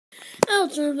Yo,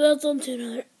 it's welcome to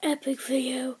another epic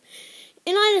video,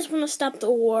 and I just want to stop the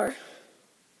war.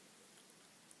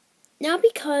 Now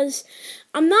because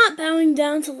I'm not bowing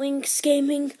down to linkz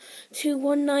Gaming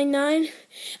 2199,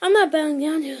 I'm not bowing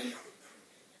down to him.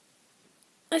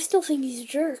 I still think he's a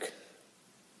jerk.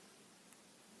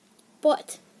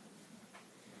 But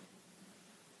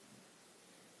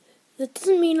that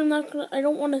doesn't mean I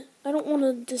don't want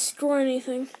to destroy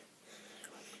anything.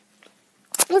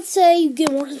 Let's say you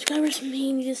get more subscribers from me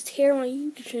and you just tear my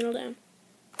YouTube channel down.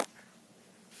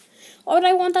 Why would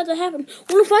I want that to happen?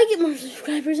 What if I get more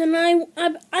subscribers and I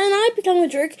become a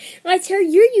jerk and I tear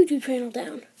your YouTube channel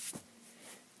down?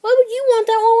 Why would you want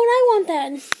that? Why would I want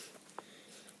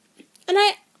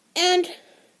that? And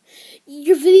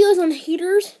your videos on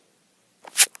haters?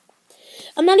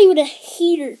 I'm not even a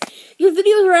hater. Your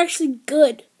videos are actually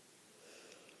good.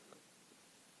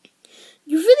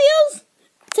 Your videos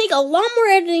take a lot more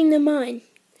editing than mine.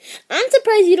 I'm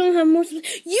surprised you don't have more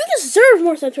subscribers. You deserve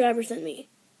more subscribers than me.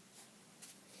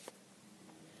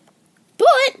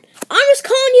 But I'm just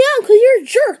calling you out because you're a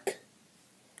jerk.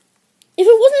 If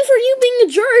it wasn't for you being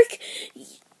a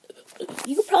jerk,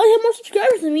 you could probably have more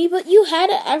subscribers than me, but you had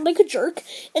to act like a jerk,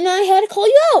 and I had to call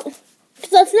you out. Because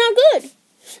that's not good.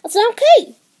 That's not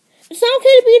okay. It's not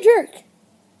okay to be a jerk.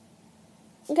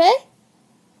 Okay?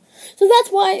 So that's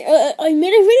why I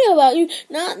made a video about you.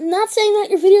 Not saying that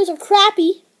your videos are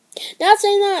crappy. Not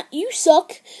saying that you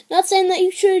suck. Not saying that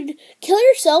you should kill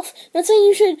yourself. Not saying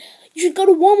you should go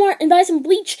to Walmart and buy some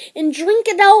bleach and drink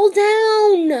it all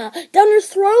down your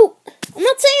throat. I'm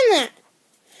not saying that.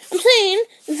 I'm saying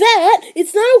that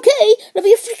it's not okay to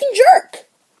be a freaking jerk.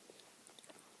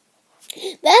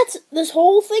 That's this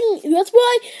whole thing. That's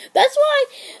why.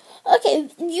 Okay,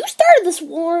 you started this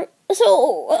war,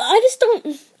 so I don't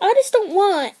know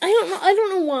why. I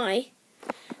don't know why.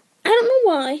 I don't know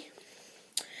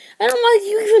why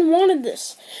you even wanted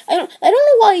this. I don't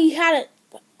know why you had it.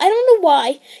 I don't know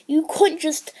why you couldn't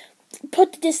just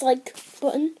put the dislike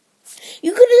button.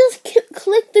 You could have just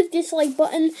clicked the dislike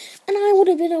button, and I would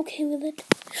have been okay with it.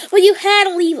 But you had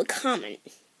to leave a comment.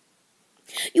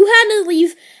 You had to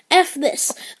leave F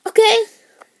this, okay?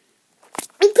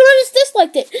 You could have just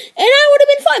disliked it, and I would have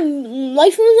been fine.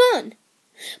 Life moves on.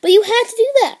 But you had to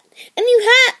do that, and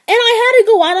I had to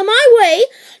go out of my way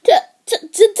to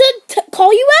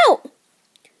call you out.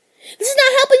 This is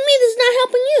not helping me. This is not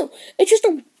helping you. It's just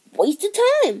a waste of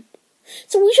time.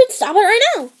 So we should stop it right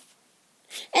now.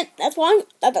 And that's what I'm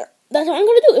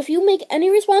gonna do. If you make any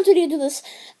response video to this,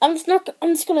 I'm just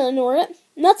gonna ignore it.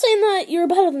 I'm not saying that you're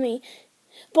better than me,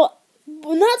 but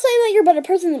I'm not saying that you're a better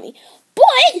person than me. But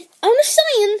I'm just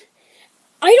saying,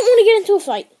 I don't want to get into a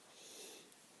fight.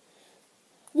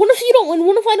 What if you don't win?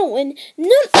 What if I don't win?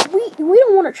 No, we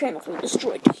don't want our channel to be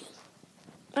destroyed.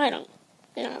 I don't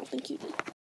think you do.